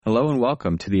Hello and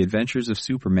welcome to the Adventures of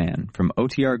Superman from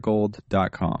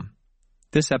OTRGold.com.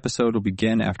 This episode will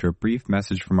begin after a brief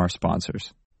message from our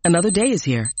sponsors. Another day is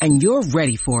here, and you're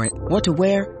ready for it. What to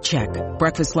wear? Check.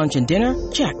 Breakfast, lunch, and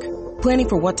dinner? Check. Planning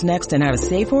for what's next and how to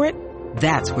save for it?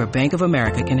 That's where Bank of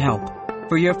America can help.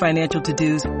 For your financial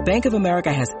to-dos, Bank of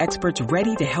America has experts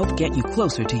ready to help get you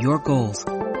closer to your goals.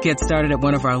 Get started at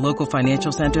one of our local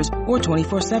financial centers or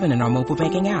 24/7 in our mobile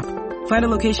banking app. Find a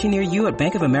location near you at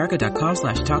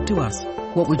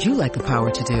bankofamerica.com/talktous. What would you like the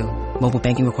power to do? Mobile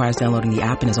banking requires downloading the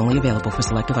app and is only available for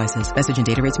select devices. Message and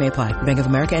data rates may apply. Bank of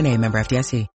America N.A., member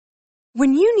FDIC.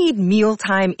 When you need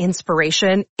mealtime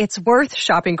inspiration, it's worth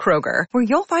shopping Kroger, where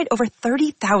you'll find over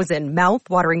 30,000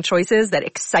 mouth-watering choices that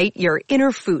excite your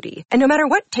inner foodie. And no matter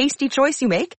what tasty choice you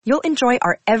make, you'll enjoy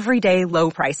our everyday low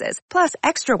prices, plus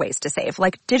extra ways to save,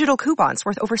 like digital coupons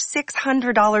worth over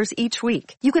 $600 each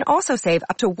week. You can also save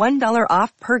up to $1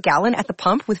 off per gallon at the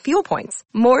pump with fuel points.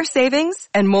 More savings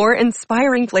and more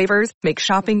inspiring flavors make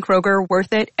shopping Kroger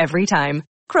worth it every time.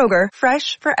 Kroger,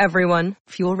 fresh for everyone.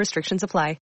 Fuel restrictions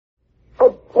apply.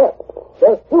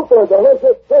 The super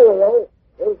delicious cereal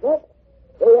is it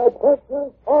the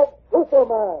Adventures of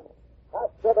Superman.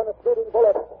 Faster than a speeding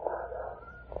bullet,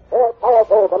 more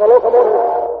powerful than a locomotive,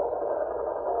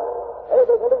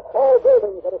 able to leap tall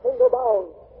buildings at a single bound.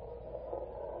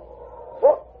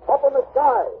 Look, up in the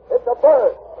sky, it's a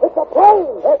bird, it's a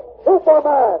plane, it's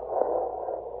Superman.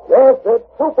 Yes, it's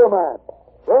Superman,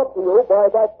 brought to you by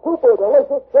that super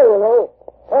delicious cereal,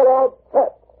 Kellogg's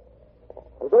Pep.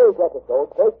 Today's episode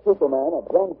takes Superman and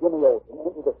young Jimmy Olsen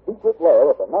into the secret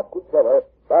lair of the Nazi killer,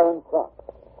 Baron Frank.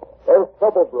 There's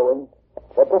trouble brewing,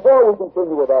 but before we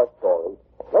continue with our story,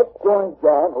 let's join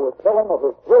John, who is telling of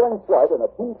his thrilling flight in a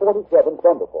P-47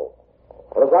 Thunderbolt.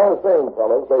 As I was saying,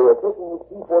 fellas, they were taking the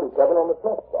P-47 on the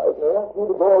test flight, and they asked me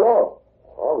to go along.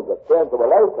 Well, it was a chance of a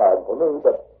lifetime for me,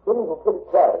 but things were pretty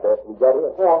quiet after we got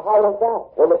here. Well, how was that?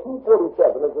 Well, the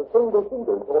P-47 is a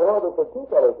single-seater, so in order for two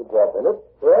fellas to drop in it,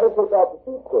 they had to take out the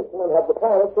seat cushion and have the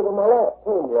pilot sit in my lap.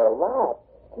 In your lap?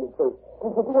 Did you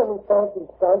do any fancy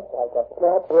stunts like a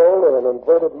snap roll or an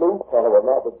inverted loop? Well,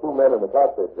 not with two men in the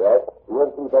cockpit, Jack. We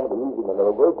went through some of the easy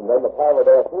maneuvers, and then the pilot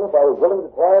asked me if I was willing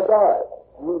to try a dive.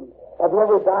 Have you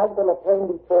ever dived in a plane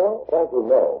before? Frankly,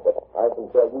 no, but I can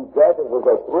tell you, Jack, it was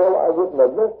a thrill I wouldn't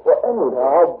have missed for anything.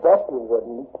 I'll bet you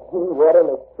wouldn't. Gee, what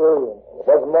an experience. It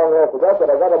wasn't long after that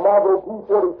I got a Marvel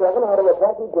P-47 out of a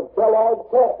package of Kellogg's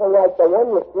Pep. Like the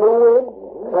one you flew in?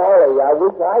 Golly, I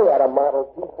wish I had a Model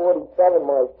P-47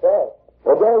 myself.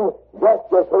 Well, gang,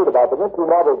 Jack just heard about the mystery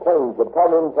model planes that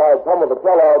come inside some of the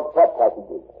Kellogg's Pep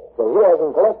packages, so he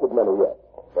hasn't collected many yet.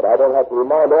 But I don't have to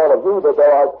remind all of you that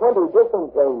there are 20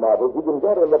 different plane models you can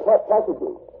get in the Pep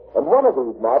packages. And one of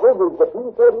these models is the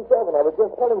P-47 I was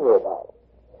just telling you about.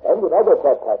 And with other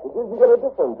Pep packages, you get a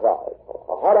different prize.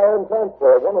 A hot iron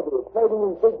transfer of one of the exciting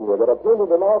insignia that are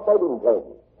printed in our fighting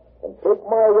planes. And take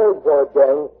my word for it,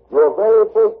 gang, your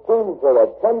very first spoonful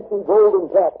of crunchy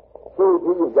golden Pep shows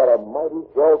you you've got a mighty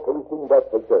swell-tasting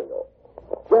breakfast cereal.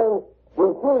 Gang,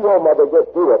 we'll see your mother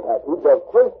get through a package of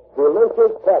crisp,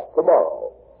 delicious Pep tomorrow.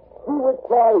 See which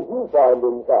prize you find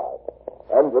inside.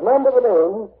 And remember the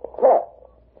name, Pep.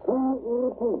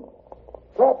 P-E-P.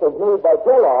 Pep is made by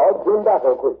Kellogg's in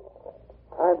Battle Creek.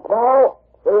 And now,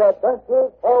 the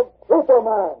Adventures of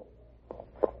Superman.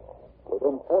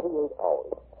 Within 48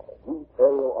 hours, a huge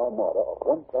aerial armada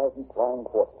of 1,000 flying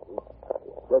fortresses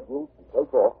is scheduled to take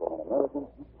off from an American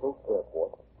East Coast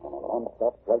airport on a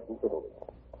non-stop flight to Italy.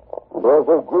 And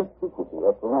although great secrecy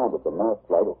has surrounded the mass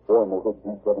flight of four motor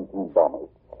B-17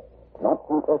 bombers, not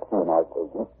two espionage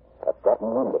agents have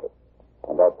gotten wind of it,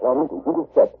 and are planning to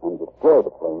intercept and destroy the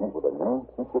planes with a new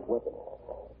secret weapon.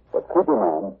 But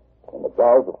Superman, in the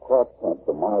guise of Clark Kent,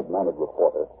 the mild-mannered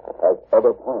reporter, has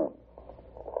other plans.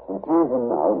 We find him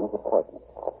now in his apartment,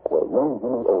 where young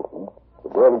Jimmy Olsen, the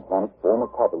Burley Planet former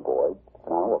copy boy,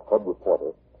 now a cub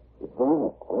reporter, is doing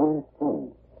a strange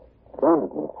thing.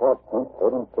 Bandaging Clark Kent's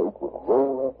head and face with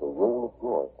roll after roll of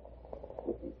joy.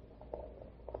 Listen.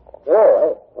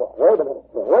 Wait a minute.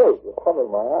 Wait, you're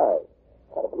covering my eyes.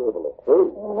 Gotta be able to see.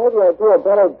 Maybe I'd do a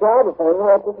better job if I knew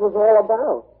what this was all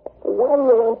about. Why do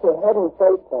you want your head and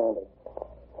face bandaged?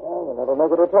 Well, you never make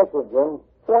a detective, Jim.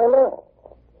 Why not?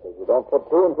 Because you don't put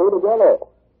two and two together.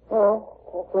 Well,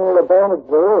 that's all the bandage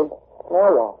there is.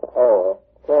 Now what? Oh,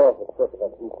 tear off the strip of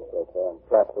that piece of tape there and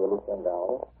slap the loose end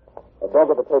down. Don't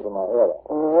get the tape in my hair, though.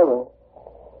 Really?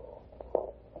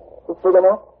 This big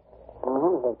enough? I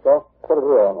think so. Put it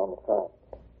here on the side.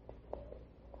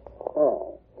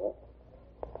 Oh, yeah.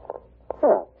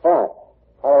 Huh, fine.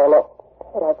 How do I look?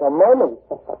 Like a mummy.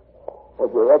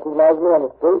 Did you recognize me on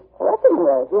the street?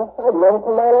 Recognize you? I've never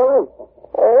seen my life.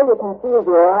 All you can see is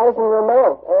your eyes and your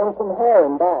mouth, and some hair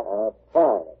in back.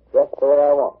 Fine. Just the way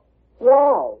I want.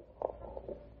 Why?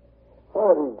 One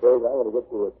of these days, I'm going to get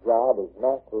you a job as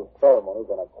master of ceremonies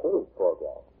on a cruise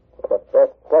program. It's the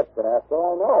best question after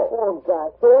I know. Oh,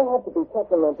 gosh, do I have to be kept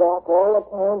in the dark all the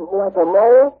time like a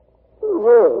mole?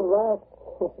 Relax.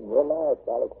 Relax.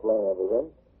 I'll explain everything.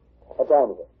 What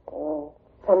time is it?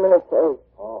 10 minutes to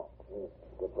 8. Oh,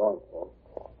 good going, son.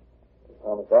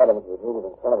 Thomas Adams was needed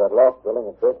in front of that loft building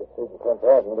at Baker Street and 10th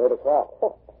Avenue at 8 o'clock.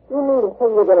 You mean to say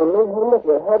you're going to meet him with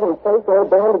your head and face all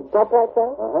bandaged up like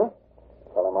that? Uh-huh.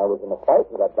 Tell him I was in a fight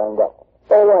and got banged up.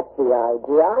 So what's the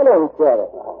idea? I don't get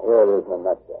it. Here it is in a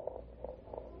nutshell.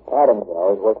 Adams,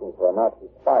 is working for a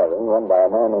Nazi spy ring run by a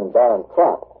man named Baron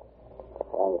Kraft.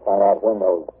 Trying to find out when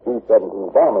those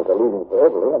B-17 bombers are leaving for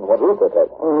Italy and what route they're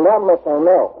taking. Not much I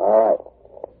know. All right.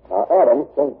 Now, Adams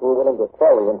thinks we're willing to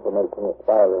sell the information the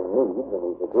spy ring needs, and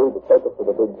he's agreed to take us to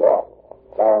the big boss,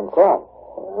 Baron Kraft.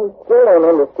 I still don't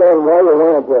understand why you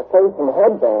wanted your face and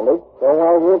head bandaged. So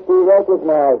I will be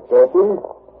recognized, Bertie.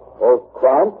 Both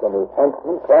Krantz and his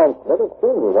henchman, Transmit, have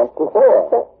seen you once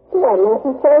before. Why didn't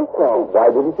you say so?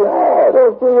 Why didn't you ask?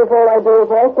 Well, see, if all I do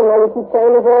is ask, and all you keep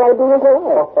saying is all I do is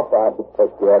ask.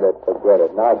 Forget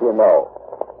it. Now do you know?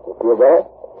 You feel better?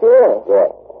 Sure. Yes.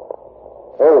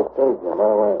 Oh, excuse me, by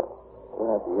the way. We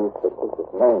have to use fictitious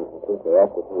names in case they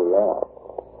ask us who we are.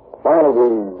 Mine will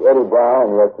be Eddie Brown,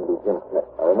 and yours will be Jim Smith.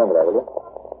 Now remember that, will you?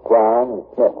 Brown and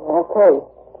Smith. Okay.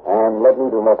 And let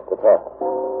me do most of the talking.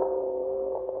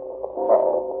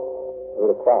 Uh-oh.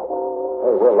 8 o'clock.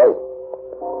 Hey, we're late.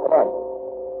 Come on.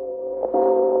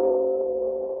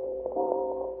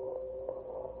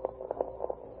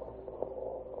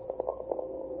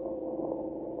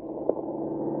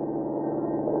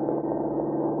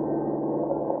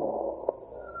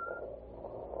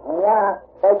 Yeah,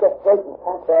 take a street and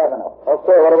 10th Avenue.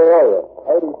 Okay, what do we owe you?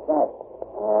 80 cents.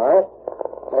 All right.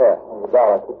 Here, here's a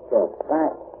dollar. Keep change.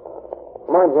 Thanks.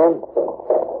 Come on, Jim.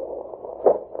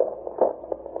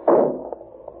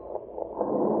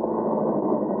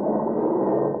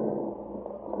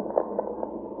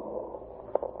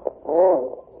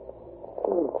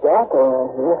 It's dark around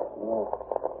here. Yeah.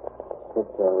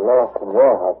 It's a lost and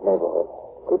warehouse neighborhood.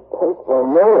 Good place for a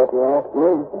mole, if you ask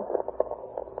me.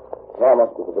 Now,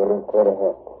 let's get the building straight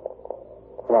ahead.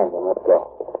 Come on, Jim, let's go.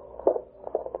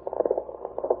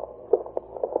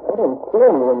 I didn't see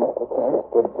anyone at the time.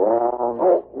 Mr. Brown.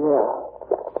 Oh, yeah.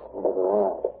 Never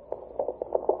mind.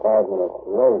 5 minutes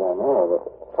late, I know, but...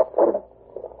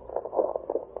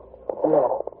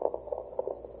 No.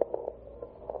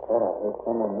 I heard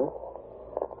someone here.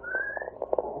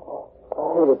 I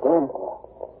heard it then.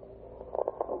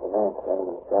 There's a man standing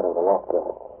in the shadow of the loft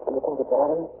building. Do you think it's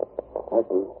Adam? Might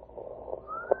be.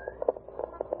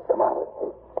 Come on, let's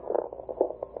see.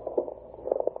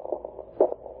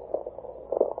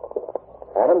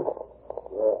 Adam?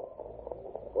 Yeah.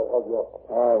 What have you?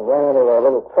 I ran into a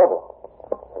little trouble.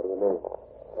 What do you mean?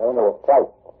 I ran into a fight.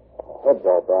 My head's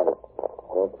all bandaged.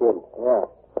 No kidding. Yeah.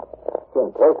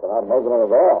 Getting close, and I'm making it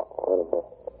at all. What is it?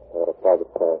 I got a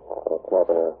private car. That's not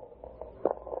there.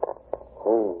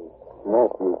 Holy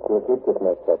smoke, you kid. You just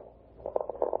messed up.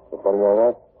 Everybody all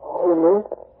right? Oh, me?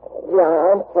 Yeah,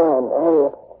 I'm fine.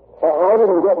 I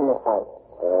didn't get in the fight.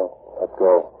 Well, let's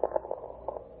go.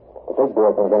 The big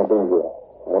boys ain't going to be here.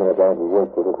 One of the guys who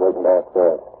works with is waiting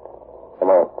downstairs. Come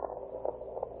on.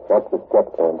 Watch the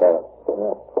steps going down.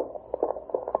 Yeah.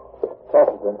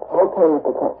 Officer. Okay,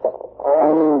 Mr. Kent.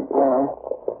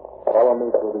 Follow me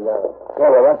through the yard. Yeah,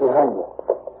 we're right behind you.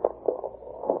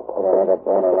 Put another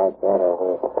banner like that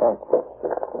over the front.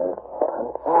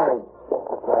 I'm sorry,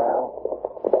 Mr. Brown.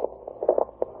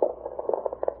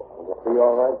 You feel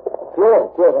all right? Sure.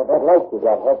 That light you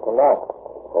got helps a lot.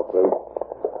 Okay.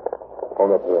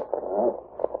 Hold up here. All right.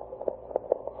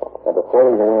 Now, before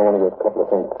we go in, I want to get a couple of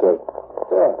things straight.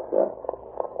 Sure.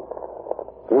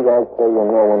 You guys say you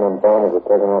know when them bombers are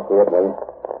taking off for Italy and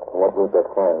what route they're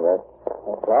flying, right?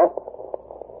 That's right.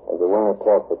 There's a wing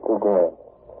across for $2 grand.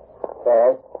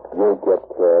 Cash? You get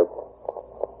cash.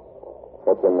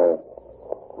 What's your name?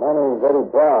 My name's Eddie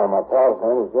Brown. My pal's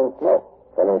name is Jim Smith.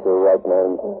 That ain't your right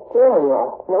name. Sure you are.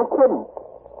 No kidding.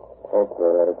 Okay,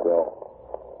 let it go.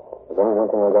 There's only one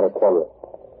thing I gotta tell you.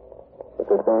 If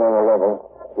this ain't on the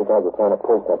level, you guys are trying to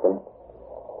pull something.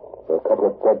 There are a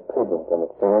couple of dead pigeons,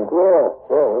 understand? Yeah.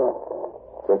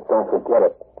 Just don't forget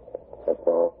it. That's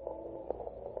all.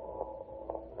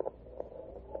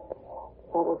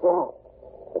 What was that?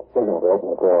 A signal to open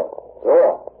the door.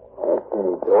 Door? I don't see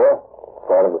any door.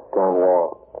 Part of the stone wall.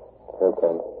 Here it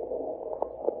comes.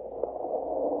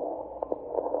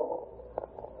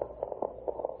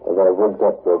 they're rigged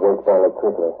up to work fairly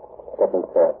quickly. Step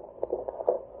inside.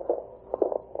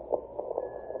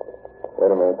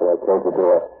 Wait a minute till I close the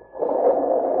door.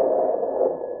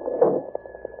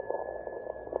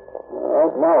 All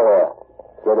right, now where?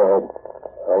 Straight ahead.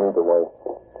 I'll lead the way.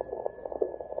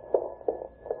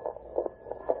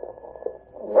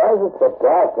 Why is it so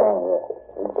dark down here?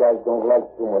 These guys don't like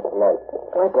too much light.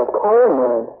 Like a coal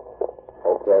mine.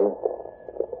 Okay.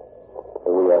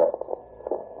 Here we are.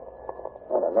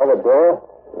 And another door?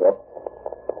 Yep.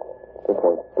 This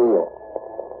one's steel.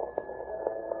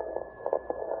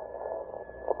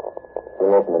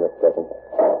 We'll open in a second.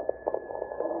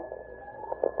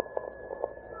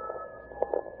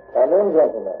 Come in,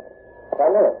 gentlemen.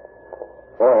 Come in.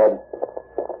 Go ahead.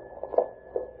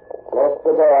 Close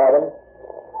the door, Adam.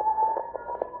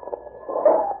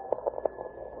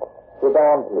 Sit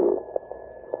down, please.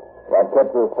 What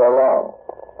kept you so long?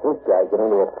 This guy got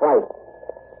into a fight.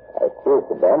 I pierced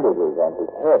the bandages on his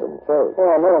head and face.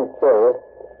 Oh, nothing serious.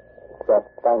 Got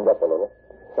banged up a little.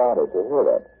 Sorry to hear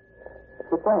that.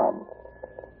 Sit down.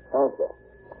 Thank you.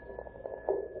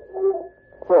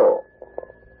 So,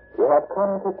 you have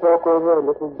come to talk over a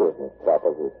little business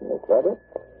proposition, is that it?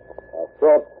 That's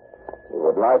it. You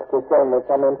would like to show me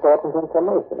some important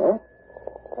information, eh?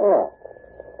 Yeah.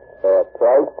 For a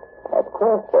price? Of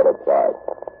course, for a price.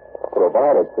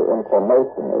 Provided the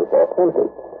information is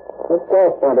authentic. Of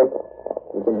course, authentic.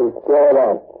 You can be scared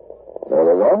on.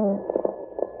 Very well.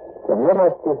 Then let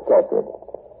us discuss it.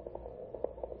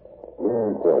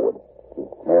 Leaning forward, his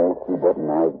small, two-button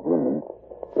eyes gleaming,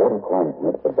 Walter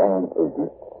Kleinsmith, the Baron's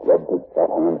agent, rubbed his fat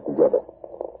hands together.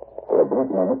 For a brief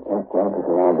moment, Kent glances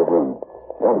around the room,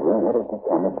 wondering what has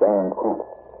become of Baron Kent.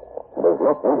 And as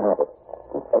luck would have it,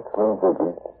 his X-ray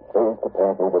vision fails to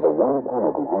pass over the one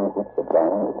panel behind which the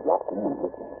Baron is watching and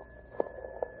listening.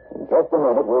 In just a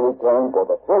minute, we'll return for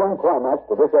the thrilling climax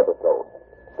to this episode.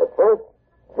 But first,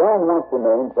 John wants to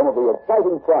name some of the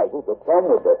exciting prizes that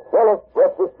come with the swellest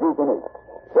breakfast you can eat.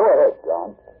 Go ahead,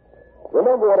 John.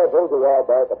 Remember what I told you a while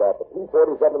back about the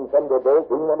P-47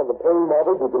 Thunderbolt being one of the paying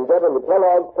models you can get in the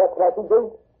Kellogg's Pep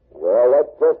packages? Well,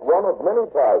 that's just one of many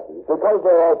prizes, because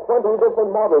there are 20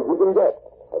 different models you can get.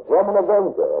 A Grumman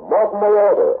Avenger, a Martin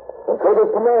Marauder, a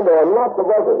Curtis Commander, and lots of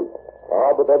others.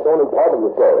 But that's only part of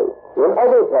the story. In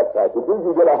other Pep packages,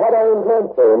 you get a hot iron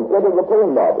transfer instead of the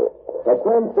paying model. A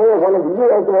transfer of one of the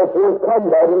U.S. Air Force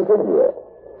combat insignia.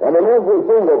 And in every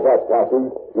single Pep package,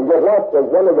 you get lots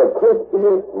of one of the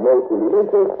crispiest, most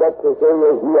delicious breakfast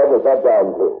cereals you ever sat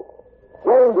down to.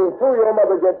 Going to be sure your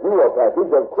mother gets you a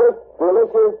package of crisp,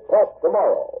 delicious Pep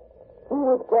tomorrow. See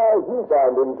which prize you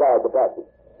found inside the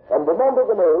package. And remember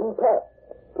the name Pep.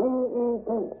 P-E-P.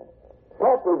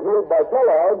 Pep is made by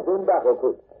Kellogg's in Battle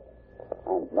Creek.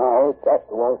 And now, back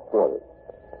to our story.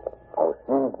 Our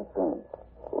scene is the same.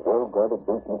 The well-guarded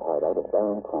basement hideout of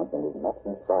Baron Kent and his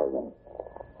master spy ring.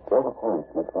 Walter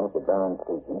Kleinsmith, one of the Baron's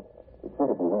agents, is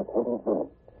interviewing Teddy Jimmy,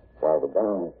 while the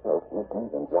Baron himself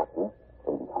listens and watches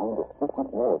from behind a secret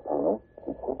wall panel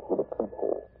he takes with a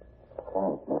peephole.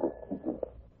 Kleinsmith is speaking.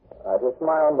 It is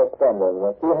my understanding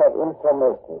that you have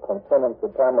information concerning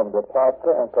the time of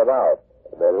departure and arrival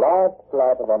of a large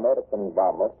flight of American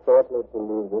bombers shortly to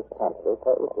leave this country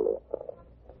for Italy.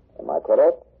 Am I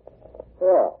correct?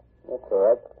 Yeah, you're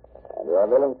correct. And you are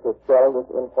willing to sell this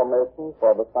information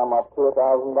for the sum of $2,000?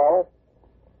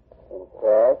 In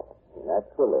cash?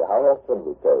 Naturally. How else should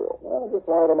we pay you? Well, I just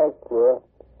wanted to make sure.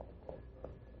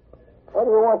 Why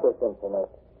do you want this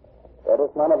information? That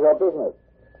is none of your business.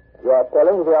 You are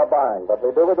selling, we are buying, but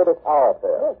we do with it as our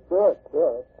affair. Sure.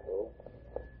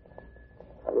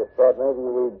 I just thought maybe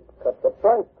we'd cut the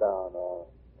price down or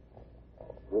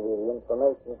give you the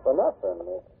information for nothing.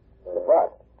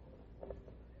 But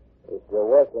if you're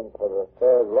working for the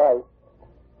Third Reich,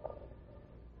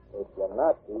 if you're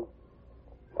Nazis,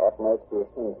 what makes you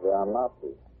think they are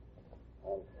Nazis?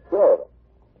 And sure,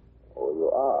 you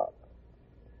are.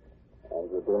 And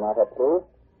you do not approve?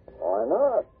 Why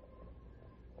not?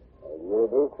 You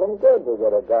do some good to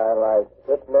get a guy like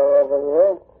Hitler over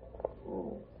here.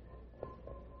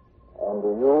 And do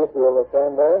you feel the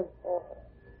same way?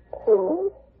 Me?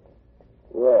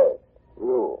 Yes,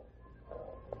 you.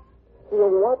 Feel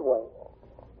what way?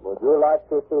 Would you like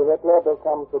to see Hitler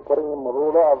become supreme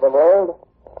ruler of the world?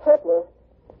 Hitler?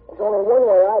 There's only one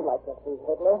way I'd like to see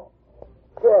Hitler.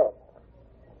 Dead.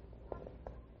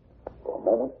 For a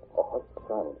moment, a hushed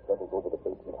silence settled over the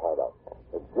basement hideout,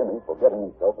 as Jimmy, forgetting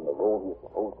himself in the role he was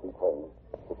supposed to be playing,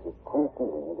 put his true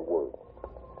feeling into words.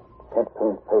 Kent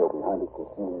turned pale behind his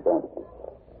concealing bandages.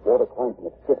 Walter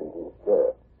Kleinsmith stiffened in his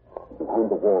chair. Behind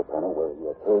the wall panel where he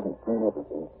had heard and seen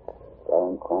everything,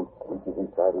 Baron Kent reaches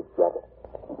inside his jacket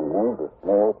He aimed a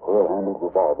small, pearl-handled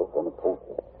revolver from his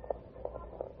holster.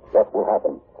 What will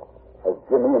happen? As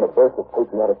Jimmy, in a burst of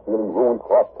patriotic feeling, ruined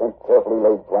Clark Kent's carefully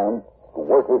laid plans to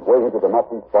work his way into the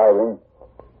Nazis' firing,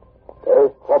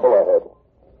 there's trouble ahead.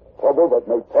 Trouble that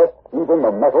may test even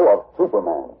the mettle of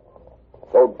Superman.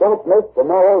 So don't miss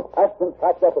tomorrow's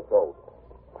action-packed episode.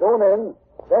 Tune in,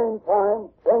 same time,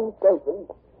 same station,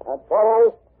 and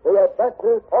follow The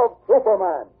Adventures of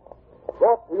Superman.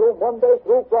 Brought to you Monday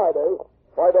through Friday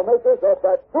by the makers of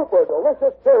that super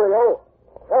delicious cereal,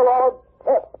 Kellogg's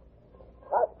Pep.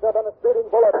 Faster than a speeding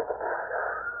bullet.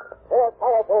 More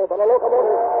powerful than a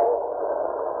locomotive.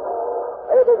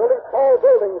 Able to leap tall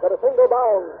buildings at a single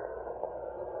bound.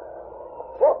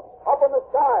 Look, up in the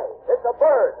sky. It's a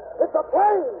bird. It's a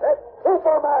plane. It's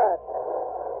Superman.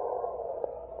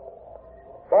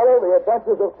 Follow The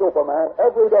Adventures of Superman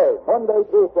every day, Monday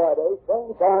through Friday,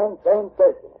 same time, same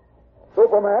station.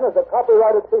 Superman is a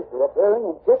copyrighted feature appearing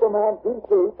in Superman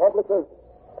DC publications.